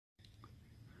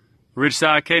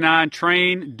Ridgeside K9,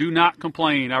 train, do not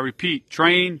complain. I repeat,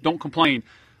 train, don't complain.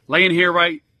 Laying here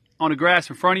right on the grass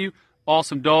in front of you,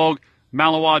 awesome dog.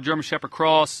 Malinois German Shepherd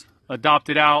Cross,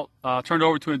 adopted out, turned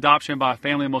over to an adoption by a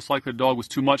family, and most likely the dog was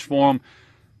too much for him.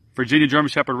 Virginia German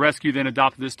Shepherd Rescue then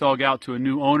adopted this dog out to a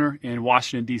new owner in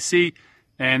Washington, D.C.,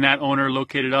 and that owner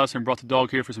located us and brought the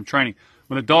dog here for some training.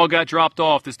 When the dog got dropped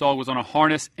off, this dog was on a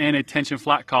harness and a tension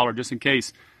flat collar, just in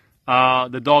case.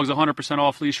 The dog's 100%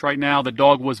 off leash right now. The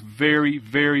dog was very,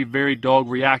 very, very dog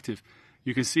reactive.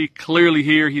 You can see clearly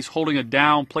here he's holding a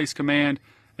down place command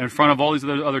in front of all these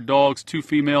other dogs, 2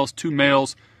 females, 2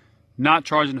 males, not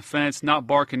charging the fence, not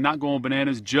barking, not going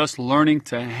bananas, just learning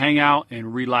to hang out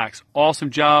and relax. Awesome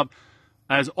job.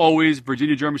 As always,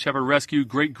 Virginia German Shepherd Rescue,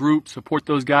 great group. Support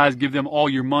those guys. Give them all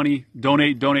your money.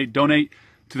 Donate, donate, donate.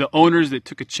 To the owners that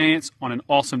took a chance on an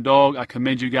awesome dog, I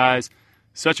commend you guys.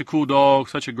 Such a cool dog,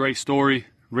 such a great story.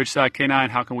 Ridgeside K9,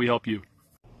 how can we help you?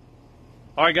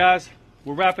 All right, guys,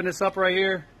 we're wrapping this up right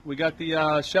here. We got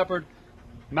the Shepherd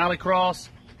Malinois Cross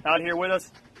out here with us.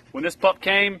 When this pup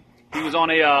came, he was on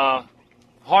a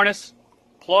harness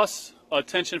plus a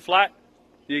tension flat.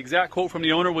 The exact quote from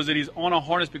the owner was that he's on a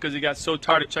harness because he got so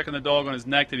tired of checking the dog on his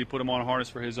neck that he put him on a harness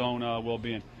for his own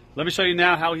well-being. Let me show you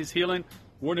now how he's healing.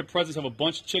 We're in the presence of a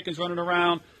bunch of chickens running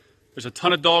around. There's a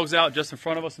ton of dogs out just in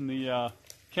front of us in the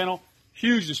kennel.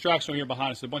 Huge distraction here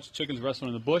behind us. A bunch of chickens wrestling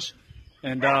in the bush.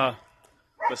 And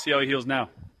let's see how he heals now.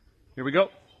 Here we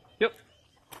go. Yep.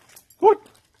 Good.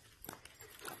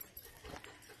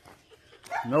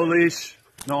 No leash,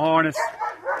 no harness,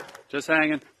 just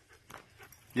hanging.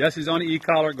 Yes, he's on the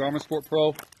e-collar, Garmin Sport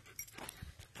Pro.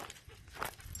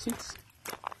 Six.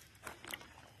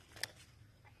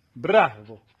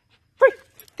 Bravo. Free.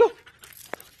 Go.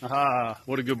 Aha,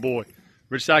 what a good boy.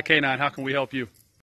 Ridgeside K9, how can we help you?